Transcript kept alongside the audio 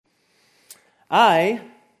I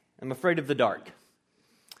am afraid of the dark.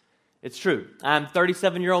 It's true. I'm a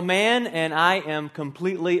 37-year-old man, and I am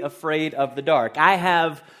completely afraid of the dark. I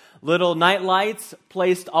have little night lights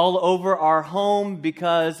placed all over our home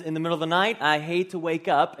because in the middle of the night, I hate to wake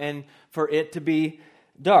up and for it to be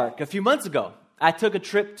dark. A few months ago, I took a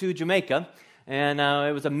trip to Jamaica, and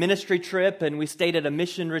it was a ministry trip, and we stayed at a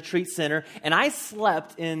mission retreat center, and I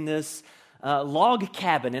slept in this log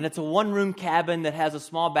cabin, and it's a one-room cabin that has a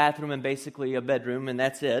small bathroom and basically a bedroom, and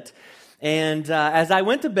that's it. And as I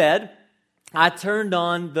went to bed, I turned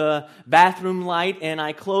on the bathroom light, and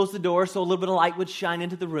I closed the door so a little bit of light would shine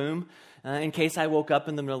into the room in case I woke up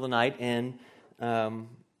in the middle of the night and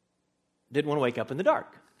didn't want to wake up in the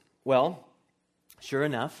dark. Well, sure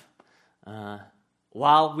enough,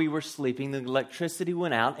 while we were sleeping, the electricity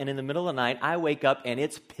went out, and in the middle of the night, I wake up, and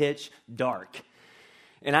it's pitch dark.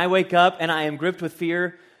 And I wake up, and I am gripped with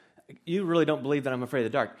fear. You really don't believe that I'm afraid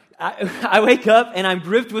of the dark. I wake up, and I'm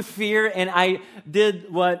gripped with fear, and I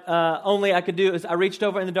did what only I could do. Is I reached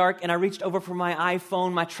over in the dark, and I reached over for my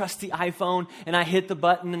iPhone, my trusty iPhone, and I hit the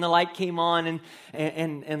button, and the light came on,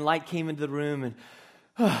 and light came into the room, and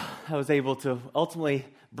I was able to ultimately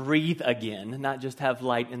breathe again, not just have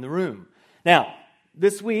light in the room. Now,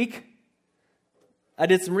 this week, I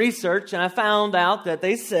did some research, and I found out that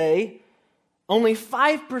they say only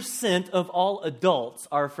 5% of all adults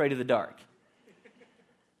are afraid of the dark.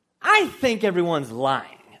 I think everyone's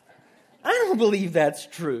lying. I don't believe that's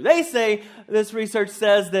true. They say, this research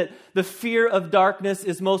says that the fear of darkness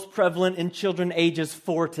is most prevalent in children ages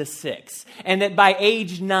 4 to 6, and that by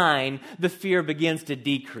age 9, the fear begins to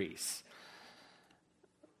decrease.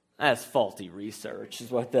 That's faulty research,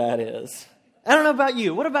 is what that is. I don't know about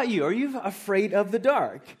you. What about you? Are you afraid of the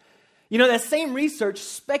dark? You know, that same research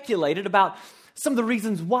speculated about some of the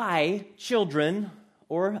reasons why children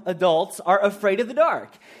or adults are afraid of the dark.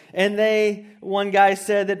 And one guy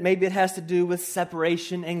said that maybe it has to do with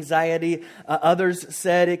separation anxiety. Others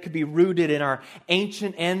said it could be rooted in our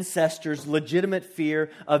ancient ancestors' legitimate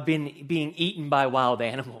fear of being eaten by wild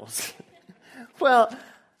animals. Well,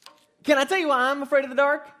 can I tell you why I'm afraid of the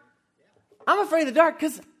dark? I'm afraid of the dark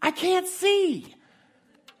because I can't see.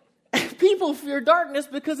 People fear darkness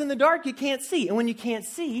because in the dark you can't see. And when you can't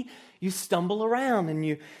see, you stumble around and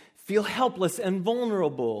you feel helpless and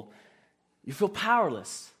vulnerable. You feel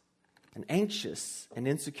powerless and anxious and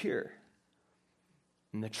insecure.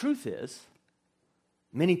 And the truth is,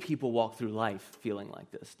 many people walk through life feeling like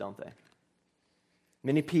this, don't they?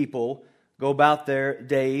 Many people go about their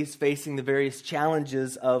days facing the various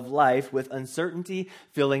challenges of life with uncertainty,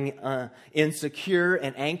 feeling insecure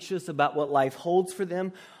and anxious about what life holds for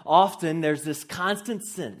them. Often there's this constant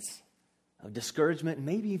sense of discouragement and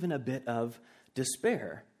maybe even a bit of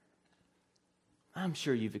despair. I'm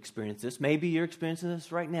sure you've experienced this. Maybe you're experiencing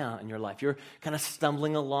this right now in your life. You're kind of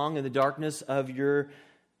stumbling along in the darkness of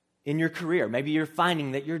in your career. Maybe you're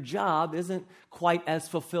finding that your job isn't quite as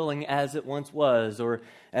fulfilling as it once was or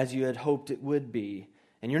as you had hoped it would be.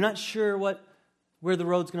 And you're not sure where the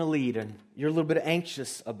road's going to lead, and you're a little bit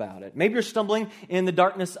anxious about it. Maybe you're stumbling in the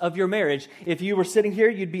darkness of your marriage. If you were sitting here,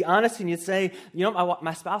 you'd be honest and you'd say, you know,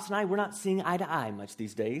 my spouse and I, we're not seeing eye to eye much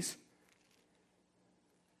these days.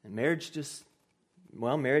 And marriage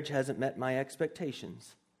hasn't met my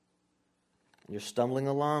expectations. You're stumbling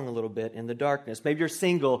along a little bit in the darkness. Maybe you're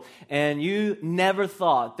single and you never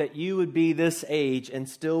thought that you would be this age and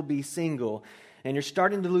still be single. And you're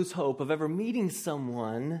starting to lose hope of ever meeting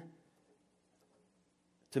someone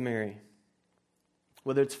to marry.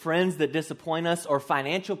 Whether it's friends that disappoint us or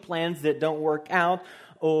financial plans that don't work out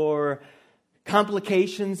or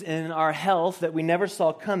complications in our health that we never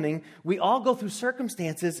saw coming, we all go through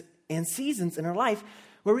circumstances and seasons in our life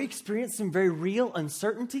where we experience some very real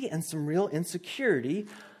uncertainty and some real insecurity,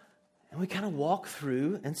 and we kind of walk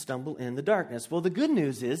through and stumble in the darkness. Well, the good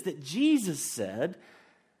news is that Jesus said,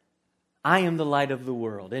 I am the light of the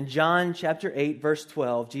world. In John chapter 8, verse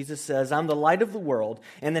 12, Jesus says, I'm the light of the world,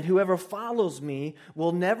 and that whoever follows me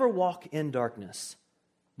will never walk in darkness,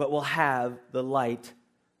 but will have the light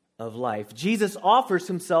of life. Jesus offers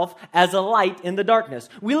himself as a light in the darkness.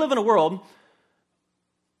 We live in a world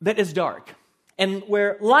that is dark, and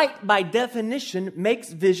where light, by definition,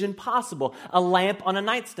 makes vision possible. A lamp on a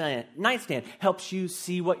nightstand helps you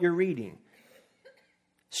see what you're reading.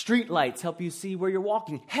 Street lights help you see where you're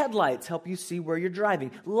walking. Headlights help you see where you're driving.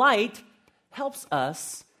 Light helps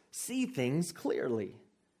us see things clearly.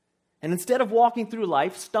 And instead of walking through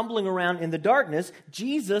life, stumbling around in the darkness,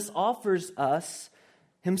 Jesus offers us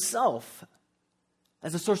himself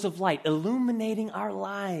as a source of light, illuminating our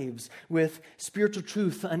lives with spiritual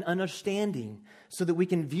truth and understanding so that we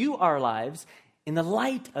can view our lives in the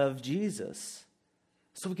light of Jesus,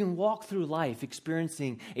 so we can walk through life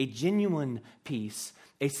experiencing a genuine peace,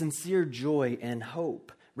 a sincere joy and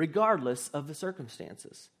hope, regardless of the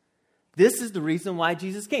circumstances. This is the reason why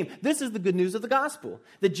Jesus came. This is the good news of the gospel,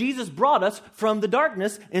 that Jesus brought us from the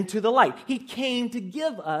darkness into the light. He came to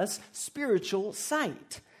give us spiritual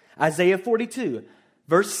sight. Isaiah 42,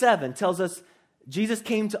 verse 7 tells us Jesus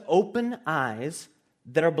came to open eyes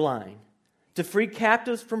that are blind, to free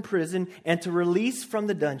captives from prison, and to release from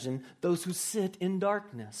the dungeon those who sit in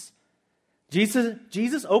darkness.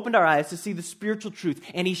 Jesus opened our eyes to see the spiritual truth,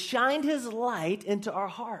 and He shined His light into our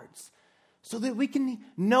hearts so that we can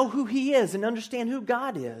know who He is and understand who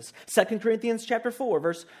God is. 2 Corinthians chapter 4,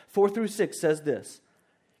 verse 4 through 6 says this: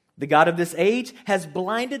 "The God of this age has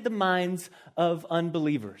blinded the minds of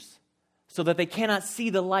unbelievers so that they cannot see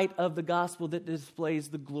the light of the gospel that displays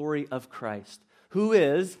the glory of Christ, who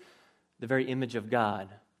is the very image of God.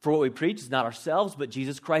 For what we preach is not ourselves, but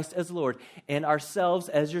Jesus Christ as Lord, and ourselves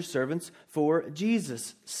as your servants for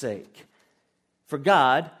Jesus' sake. For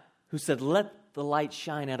God, who said, 'Let the light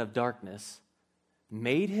shine out of darkness,'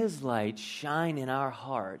 made His light shine in our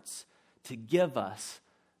hearts to give us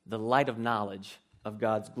the light of knowledge of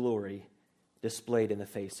God's glory displayed in the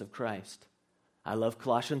face of Christ." I love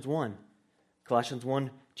Colossians 1. Colossians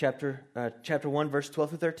 1, chapter 1, verse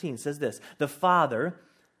 12 through 13 says this: "The Father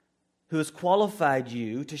who has qualified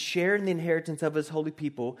you to share in the inheritance of His holy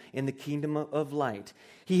people in the kingdom of light.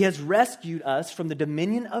 He has rescued us from the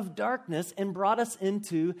dominion of darkness and brought us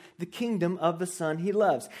into the kingdom of the Son He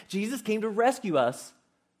loves." Jesus came to rescue us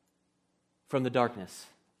from the darkness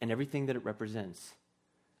and everything that it represents,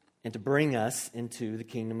 and to bring us into the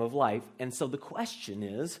kingdom of life. And so the question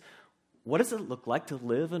is, what does it look like to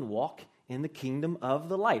live and walk in the kingdom of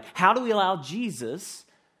the light? How do we allow Jesus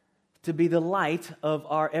to be the light of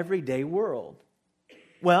our everyday world?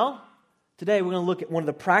 Well, today we're going to look at one of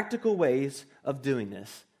the practical ways of doing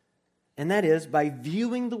this, and that is by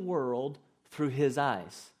viewing the world through His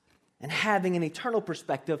eyes and having an eternal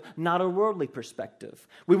perspective, not a worldly perspective.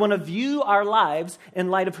 We want to view our lives in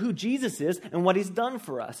light of who Jesus is and what He's done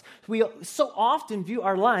for us. We so often view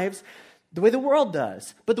our lives the way the world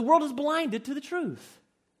does, but the world is blinded to the truth.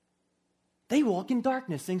 They walk in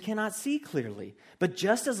darkness and cannot see clearly. But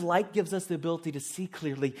just as light gives us the ability to see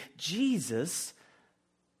clearly, Jesus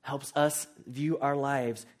helps us view our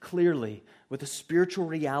lives clearly with a spiritual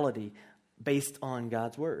reality based on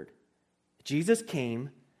God's Word. Jesus came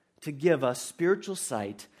to give us spiritual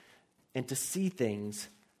sight and to see things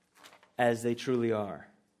as they truly are.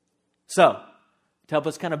 So, to help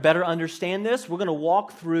us kind of better understand this, we're going to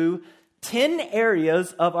walk through 10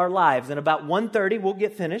 areas of our lives. And about 1:30, we'll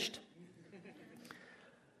get finished.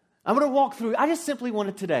 I'm going to walk through, I just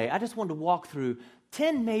wanted to walk through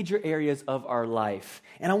 10 major areas of our life.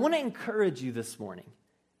 And I want to encourage you this morning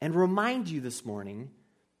and remind you this morning,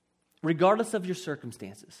 regardless of your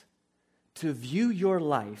circumstances, to view your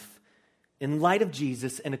life in light of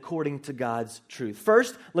Jesus and according to God's truth.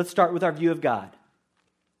 First, let's start with our view of God.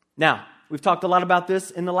 Now, we've talked a lot about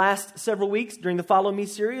this in the last several weeks during the Follow Me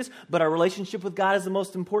series, but our relationship with God is the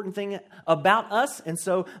most important thing about us, and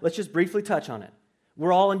so let's just briefly touch on it.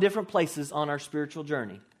 We're all in different places on our spiritual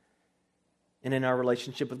journey and in our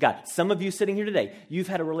relationship with God. Some of you sitting here today, you've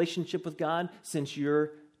had a relationship with God since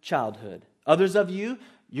your childhood. Others of you,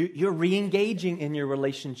 you're re-engaging in your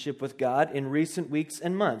relationship with God in recent weeks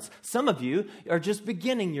and months. Some of you are just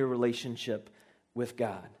beginning your relationship with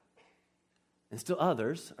God. And still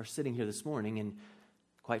others are sitting here this morning and,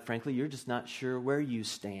 quite frankly, you're just not sure where you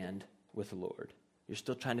stand with the Lord. You're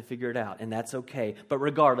still trying to figure it out, and that's okay. But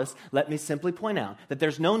regardless, let me simply point out that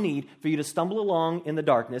there's no need for you to stumble along in the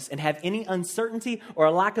darkness and have any uncertainty or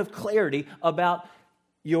a lack of clarity about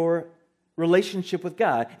your relationship with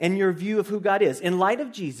God and your view of who God is. In light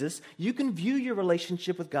of Jesus, you can view your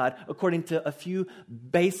relationship with God according to a few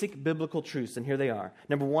basic biblical truths, and here they are.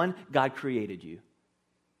 Number one, God created you.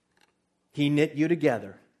 He knit you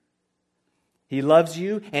together. He loves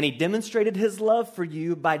you, and He demonstrated His love for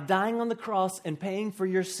you by dying on the cross and paying for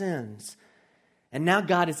your sins. And now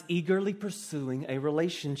God is eagerly pursuing a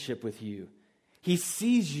relationship with you. He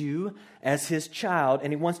sees you as His child,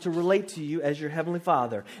 and He wants to relate to you as your Heavenly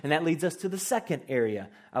Father. And that leads us to the second area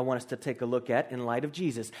I want us to take a look at in light of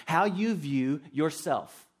Jesus. How you view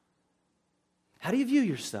yourself. How do you view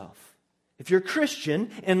yourself? If you're a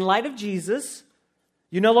Christian, in light of Jesus,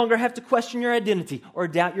 you no longer have to question your identity or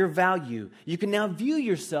doubt your value. You can now view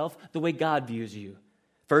yourself the way God views you.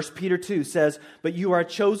 1 Peter 2 says, "But you are a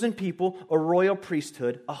chosen people, a royal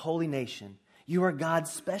priesthood, a holy nation. You are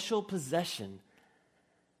God's special possession,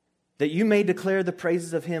 that you may declare the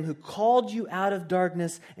praises of him who called you out of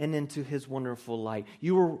darkness and into his wonderful light.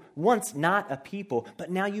 You were once not a people, but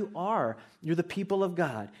now you are. You're the people of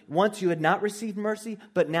God. Once you had not received mercy,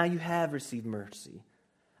 but now you have received mercy.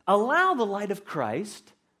 Allow the light of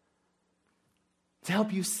Christ to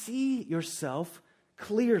help you see yourself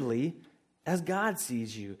clearly as God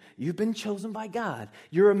sees you. You've been chosen by God.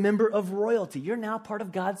 You're a member of royalty. You're now part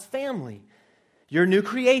of God's family. You're a new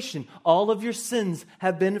creation. All of your sins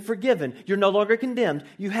have been forgiven. You're no longer condemned.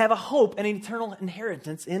 You have a hope and an eternal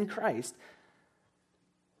inheritance in Christ.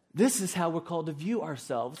 This is how we're called to view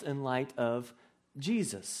ourselves in light of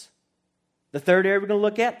Jesus. The third area we're going to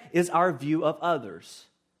look at is our view of others.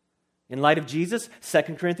 In light of Jesus,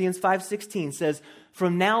 2 Corinthians 5:16 says,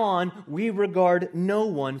 "From now on, we regard no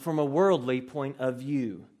one from a worldly point of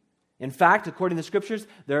view." In fact, according to the Scriptures,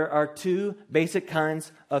 there are two basic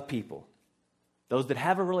kinds of people. Those that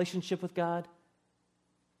have a relationship with God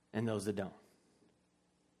and those that don't.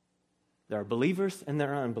 There are believers and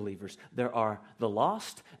there are unbelievers. There are the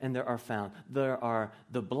lost and there are found. There are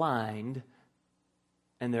the blind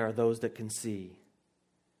and there are those that can see.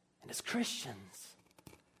 And as Christians,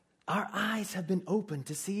 our eyes have been opened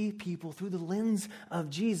to see people through the lens of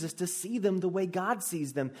Jesus, to see them the way God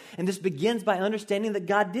sees them. And this begins by understanding that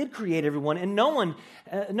God did create everyone, and no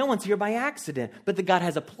one's here by accident, but that God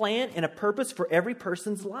has a plan and a purpose for every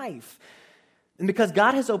person's life. And because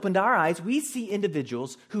God has opened our eyes, we see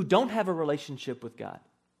individuals who don't have a relationship with God,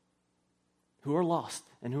 who are lost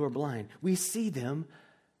and who are blind. We see them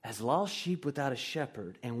as lost sheep without a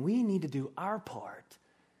shepherd, and we need to do our part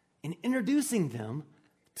in introducing them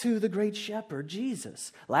to the great shepherd,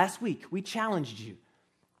 Jesus. Last week, we challenged you.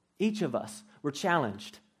 Each of us were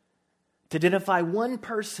challenged to identify one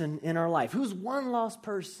person in our life. Who's one lost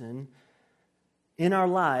person in our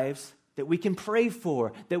lives that we can pray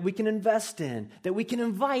for, that we can invest in, that we can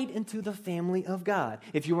invite into the family of God?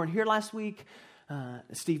 If you weren't here last week,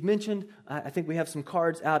 Steve mentioned, I think we have some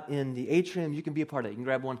cards out in the atrium. You can be a part of it. You can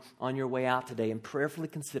grab one on your way out today and prayerfully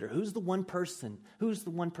consider, who's the one person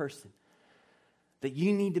that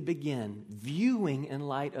you need to begin viewing in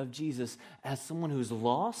light of Jesus as someone who's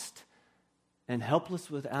lost and helpless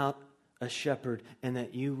without a shepherd, and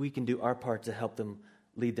that we can do our part to help them,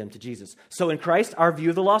 lead them to Jesus. So in Christ, our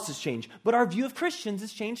view of the lost has changed, but our view of Christians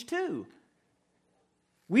has changed too.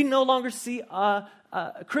 We no longer see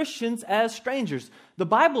Christians as strangers. The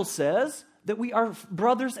Bible says that we are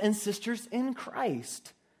brothers and sisters in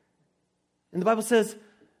Christ. And the Bible says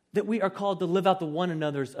that we are called to live out the one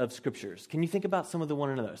another's of Scriptures. Can you think about some of the one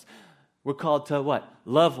another's? We're called to what?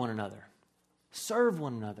 Love one another, serve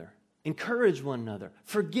one another, encourage one another,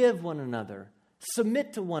 forgive one another,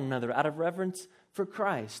 submit to one another out of reverence for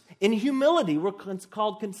Christ. In humility, we're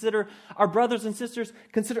called to consider our brothers and sisters,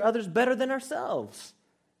 consider others better than ourselves.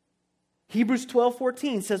 Hebrews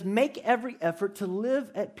 12:14 says, "Make every effort to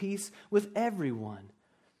live at peace with everyone."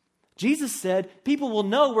 Jesus said, people will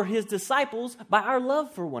know we're his disciples by our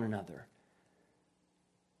love for one another.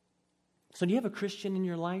 So do you have a Christian in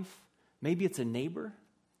your life? Maybe it's a neighbor.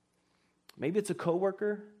 Maybe it's a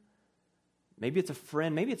coworker. Maybe it's a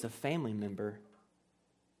friend. Maybe it's a family member.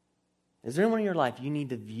 Is there anyone in your life you need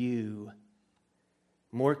to view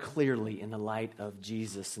more clearly in the light of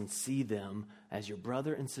Jesus and see them as your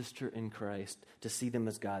brother and sister in Christ, to see them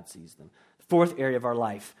as God sees them? The fourth area of our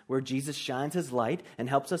life where Jesus shines his light and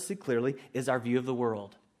helps us see clearly is our view of the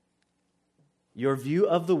world. Your view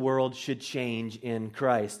of the world should change in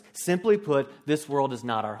Christ. Simply put, this world is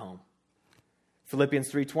not our home.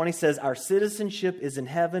 Philippians 3:20 says, "Our citizenship is in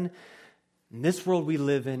heaven, and this world we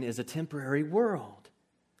live in is a temporary world."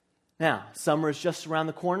 Now, summer is just around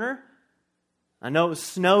the corner. I know it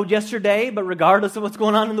snowed yesterday, but regardless of what's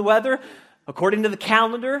going on in the weather, according to the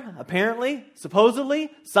calendar, apparently,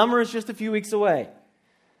 supposedly, summer is just a few weeks away.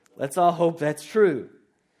 Let's all hope that's true.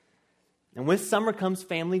 And with summer comes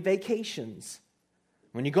family vacations.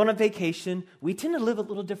 When you go on a vacation, we tend to live a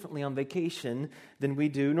little differently on vacation than we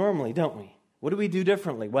do normally, don't we? What do we do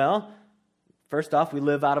differently? Well, first off, we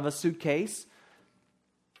live out of a suitcase.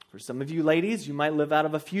 For some of you ladies, you might live out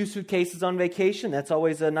of a few suitcases on vacation. That's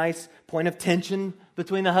always a nice point of tension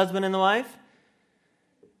between the husband and the wife.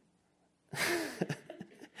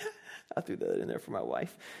 I threw that in there for my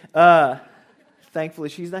wife. Thankfully,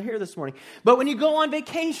 she's not here this morning. But when you go on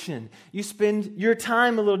vacation, you spend your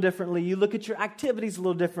time a little differently. You look at your activities a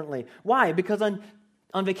little differently. Why? Because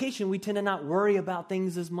on vacation, we tend to not worry about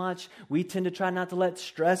things as much. We tend to try not to let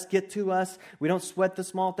stress get to us. We don't sweat the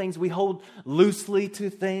small things. We hold loosely to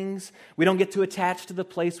things. We don't get too attached to the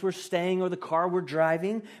place we're staying or the car we're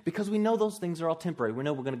driving because we know those things are all temporary. We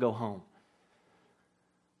know we're going to go home.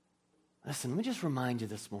 Listen, let me just remind you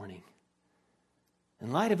this morning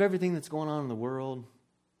In light of everything that's going on in the world,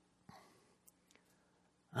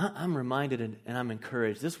 I'm reminded and I'm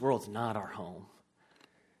encouraged, this world's not our home.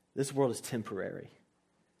 This world is temporary.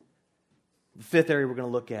 The fifth area we're going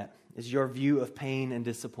to look at is your view of pain and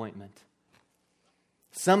disappointment.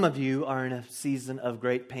 Some of you are in a season of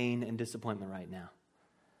great pain and disappointment right now.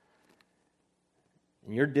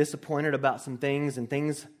 And you're disappointed about some things, and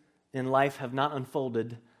things in life have not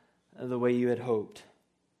unfolded the way you had hoped.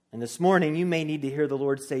 And this morning, you may need to hear the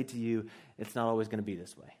Lord say to you, it's not always going to be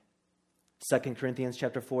this way. 2 Corinthians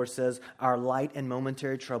chapter 4 says, our light and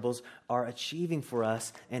momentary troubles are achieving for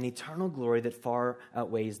us an eternal glory that far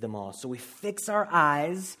outweighs them all. So we fix our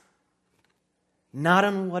eyes not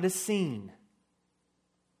on what is seen.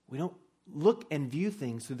 We don't look and view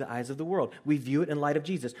things through the eyes of the world. We view it in light of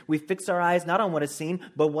Jesus. We fix our eyes not on what is seen,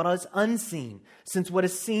 but what is unseen. Since what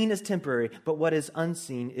is seen is temporary, but what is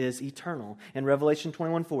unseen is eternal. In Revelation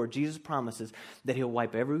 21:4, Jesus promises that He'll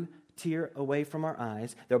wipe every tear away from our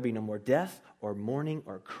eyes. There will be no more death or mourning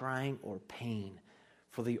or crying or pain,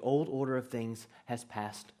 for the old order of things has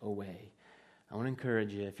passed away. I want to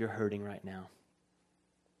encourage you, if you're hurting right now,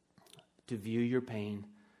 to view your pain,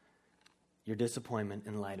 your disappointment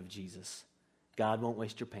in light of Jesus. God won't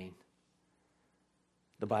waste your pain.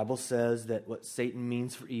 The Bible says that what Satan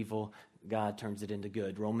means for evil, God turns it into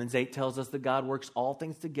good. Romans 8 tells us that God works all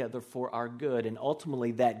things together for our good, and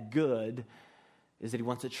ultimately that good is that He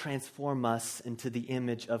wants to transform us into the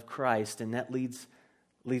image of Christ, and that leads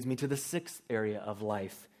me to the sixth area of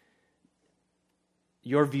life.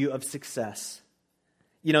 Your view of success.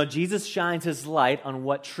 You know, Jesus shines His light on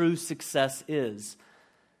what true success is.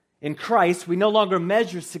 In Christ, we no longer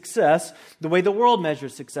measure success the way the world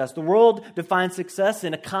measures success. The world defines success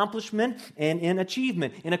in accomplishment and in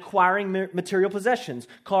achievement, in acquiring material possessions,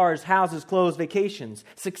 cars, houses, clothes, vacations.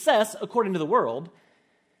 Success, according to the world,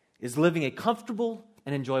 is living a comfortable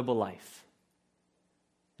and enjoyable life.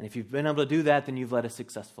 And if you've been able to do that, then you've led a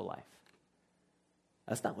successful life.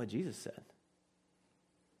 That's not what Jesus said.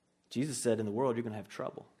 Jesus said, in the world, you're going to have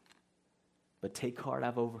trouble. But take heart,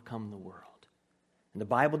 I've overcome the world. And the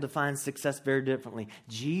Bible defines success very differently.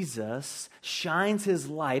 Jesus shines His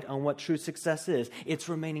light on what true success is. It's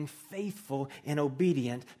remaining faithful and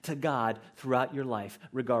obedient to God throughout your life,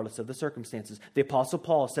 regardless of the circumstances. The Apostle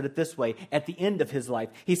Paul said it this way at the end of his life.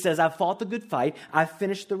 He says, I've fought the good fight. I've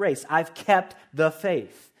finished the race. I've kept the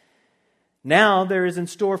faith. Now there is in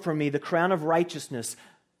store for me the crown of righteousness.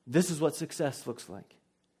 This is what success looks like.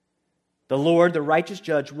 The Lord, the righteous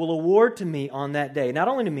judge, will award to me on that day, not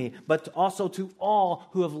only to me, but also to all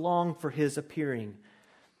who have longed for His appearing.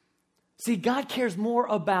 See, God cares more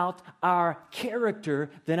about our character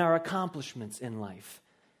than our accomplishments in life.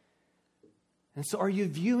 And so are you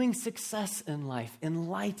viewing success in life in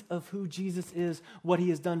light of who Jesus is, what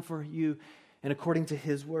He has done for you, and according to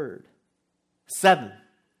His word? 7.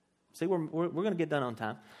 See, we're going to get done on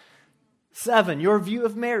time. 7, your view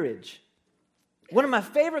of marriage. One of my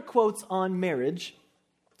favorite quotes on marriage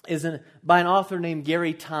is by an author named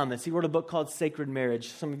Gary Thomas. He wrote a book called Sacred Marriage.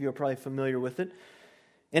 Some of you are probably familiar with it.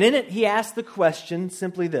 And in it, he asked the question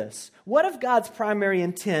simply this: what if God's primary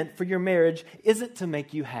intent for your marriage isn't to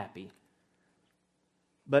make you happy,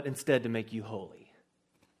 but instead to make you holy?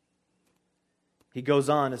 He goes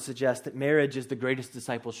on to suggest that marriage is the greatest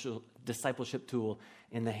discipleship tool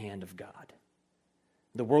in the hand of God.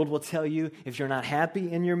 The world will tell you if you're not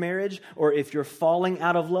happy in your marriage or if you're falling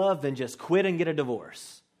out of love, then just quit and get a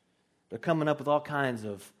divorce. They're coming up with all kinds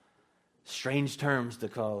of strange terms to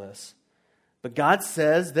call this. But God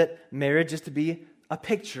says that marriage is to be a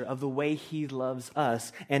picture of the way He loves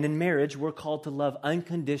us. And in marriage, we're called to love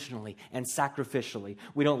unconditionally and sacrificially.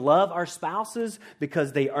 We don't love our spouses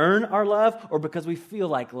because they earn our love or because we feel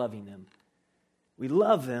like loving them. We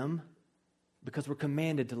love them because we're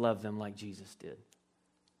commanded to love them like Jesus did.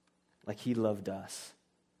 Like He loved us.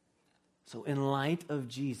 So in light of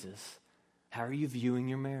Jesus, how are you viewing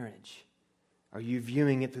your marriage? Are you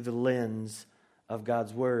viewing it through the lens of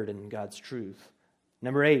God's Word and God's truth?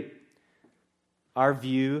 Number 8, our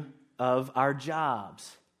view of our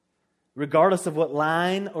jobs. Regardless of what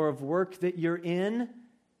line or of work that you're in,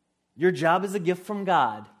 your job is a gift from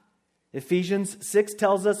God. Ephesians 6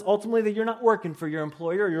 tells us ultimately that you're not working for your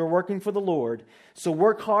employer, you're working for the Lord. So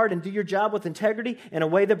work hard and do your job with integrity in a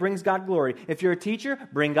way that brings God glory. If you're a teacher,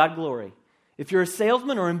 bring God glory. If you're a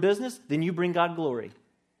salesman or in business, then you bring God glory.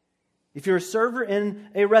 If you're a server in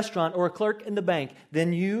a restaurant or a clerk in the bank,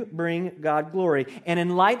 then you bring God glory. And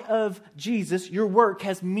in light of Jesus, your work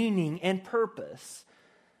has meaning and purpose.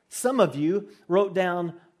 Some of you wrote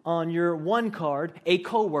down on your one card a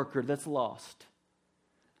coworker that's lost.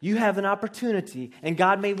 You have an opportunity, and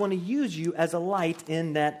God may want to use you as a light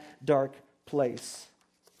in that dark place.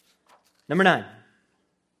 Number 9,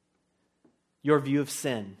 your view of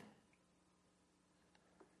sin.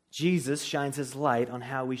 Jesus shines his light on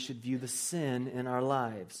how we should view the sin in our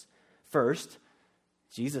lives. First,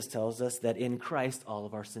 Jesus tells us that in Christ all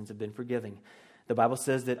of our sins have been forgiven. The Bible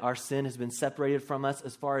says that our sin has been separated from us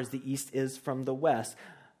as far as the east is from the west.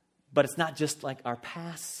 But it's not just like our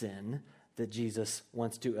past sin that Jesus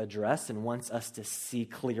wants to address and wants us to see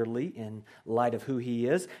clearly in light of who he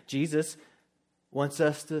is. Jesus wants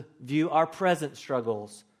us to view our present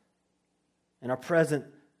struggles and our present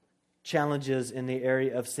challenges in the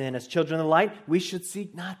area of sin. As children of the light, we should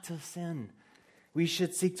seek not to sin. We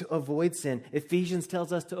should seek to avoid sin. Ephesians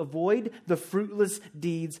tells us to avoid the fruitless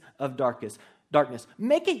deeds of darkness.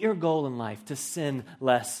 Make it your goal in life to sin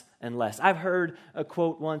less and less. I've heard a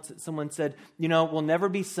quote once that someone said, we'll never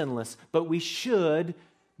be sinless, but we should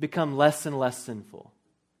become less and less sinful.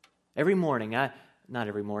 Every morning, not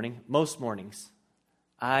every morning, most mornings,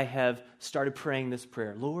 I have started praying this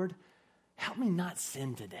prayer. Lord, help me not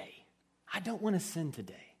sin today. I don't want to sin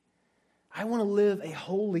today. I want to live a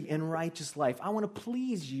holy and righteous life. I want to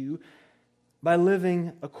please you by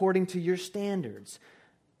living according to your standards.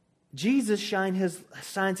 Jesus shines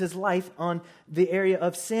his light on the area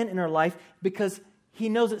of sin in our life because he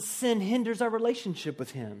knows that sin hinders our relationship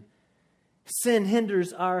with him. Sin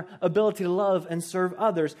hinders our ability to love and serve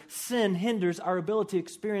others. Sin hinders our ability to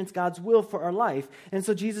experience God's will for our life. And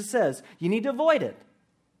so Jesus says, you need to avoid it.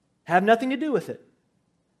 Have nothing to do with it.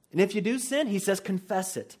 And if you do sin, he says,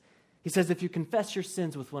 confess it. He says, if you confess your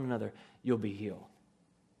sins with one another, you'll be healed.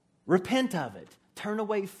 Repent of it. Turn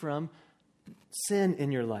away from sin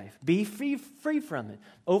in your life. Be free from it.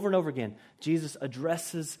 Over and over again, Jesus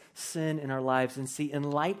addresses sin in our lives. And see, in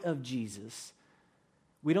light of Jesus,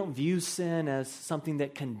 we don't view sin as something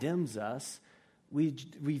that condemns us. We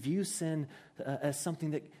view sin as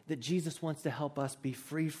something that Jesus wants to help us be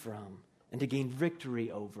free from and to gain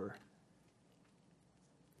victory over.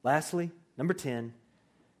 Lastly, number 10,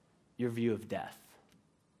 your view of death.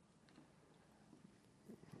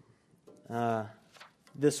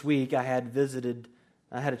 This week I had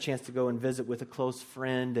a chance to go and visit with a close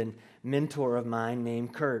friend and mentor of mine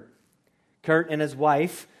named Kurt. Kurt and his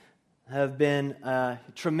wife have been a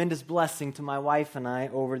tremendous blessing to my wife and I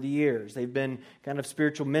over the years. They've been kind of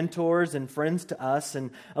spiritual mentors and friends to us. And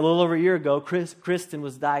a little over a year ago, Kristen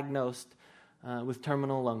was diagnosed with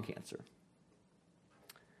terminal lung cancer.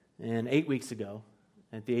 And 8 weeks ago,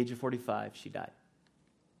 at the age of 45, she died.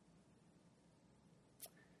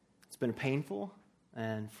 It's been painful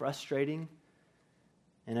and frustrating,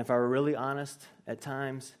 and if I were really honest, at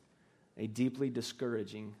times, a deeply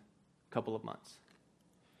discouraging couple of months.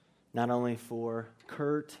 Not only for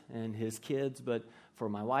Kurt and his kids, but for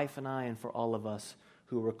my wife and I, and for all of us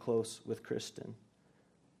who were close with Kristen.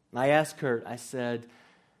 And I asked Kurt, I said,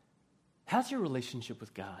 how's your relationship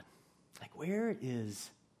with God? Like,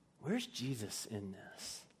 where's Jesus in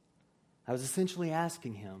this? I was essentially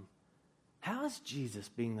asking him, how is Jesus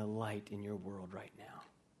being the light in your world right now?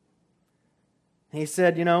 And he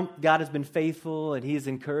said, God has been faithful and he has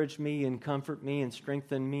encouraged me and comforted me and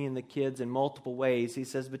strengthened me and the kids in multiple ways. He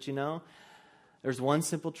says, but there's one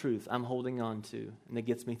simple truth I'm holding on to and that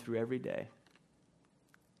gets me through every day.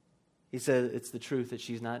 He said, it's the truth that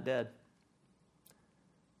she's not dead.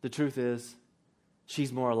 The truth is,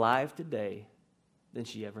 she's more alive today than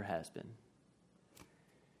she ever has been.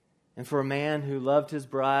 And for a man who loved his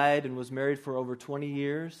bride and was married for over 20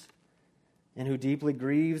 years and who deeply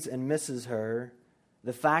grieves and misses her,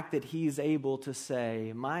 the fact that he's able to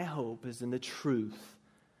say, my hope is in the truth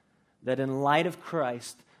that in light of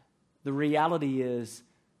Christ, the reality is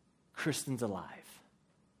Kristen's alive.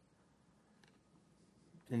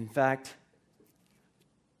 In fact,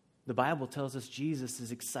 the Bible tells us Jesus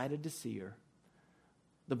is excited to see her.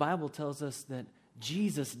 The Bible tells us that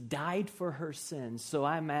Jesus died for her sins. So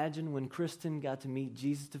I imagine when Kristen got to meet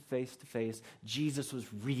Jesus to face, Jesus was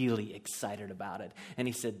really excited about it. And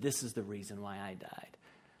he said, this is the reason why I died.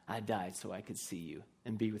 I died so I could see you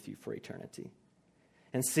and be with you for eternity.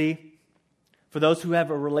 And see, for those who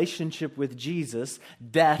have a relationship with Jesus,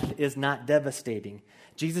 death is not devastating.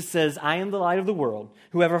 Jesus says, I am the light of the world.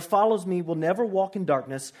 Whoever follows me will never walk in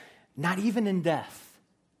darkness, not even in death.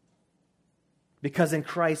 Because in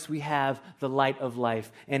Christ we have the light of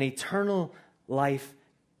life, an eternal life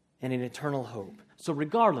and an eternal hope. So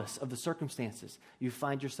regardless of the circumstances you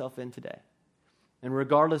find yourself in today, and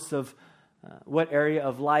regardless of what area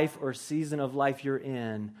of life or season of life you're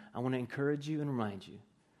in, I want to encourage you and remind you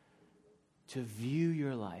to view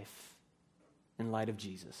your life in light of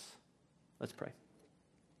Jesus. Let's pray.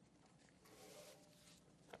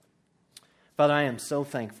 Father, I am so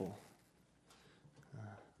thankful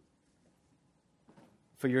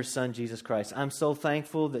for your Son, Jesus Christ. I'm so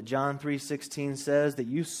thankful that John 3:16 says that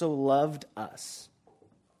you so loved us,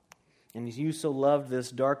 and you so loved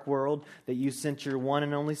this dark world that you sent your one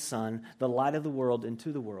and only Son, the light of the world,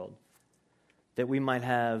 into the world, that we might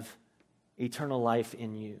have eternal life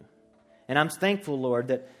in you. And I'm thankful, Lord,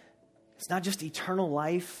 that it's not just eternal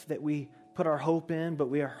life that we put our hope in,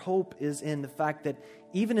 but our hope is in the fact that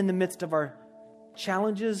even in the midst of our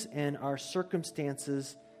challenges and our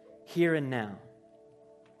circumstances here and now,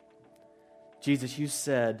 Jesus, you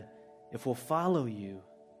said, if we'll follow you,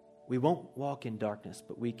 we won't walk in darkness,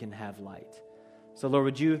 but we can have light. So, Lord,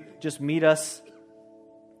 would you just meet us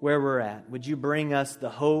where we're at? Would you bring us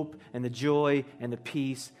the hope and the joy and the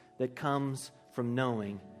peace that comes from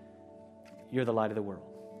knowing you're the light of the world?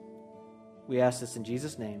 We ask this in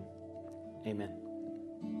Jesus' name. Amen.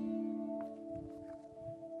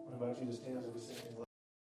 I invite you to stand as we sing.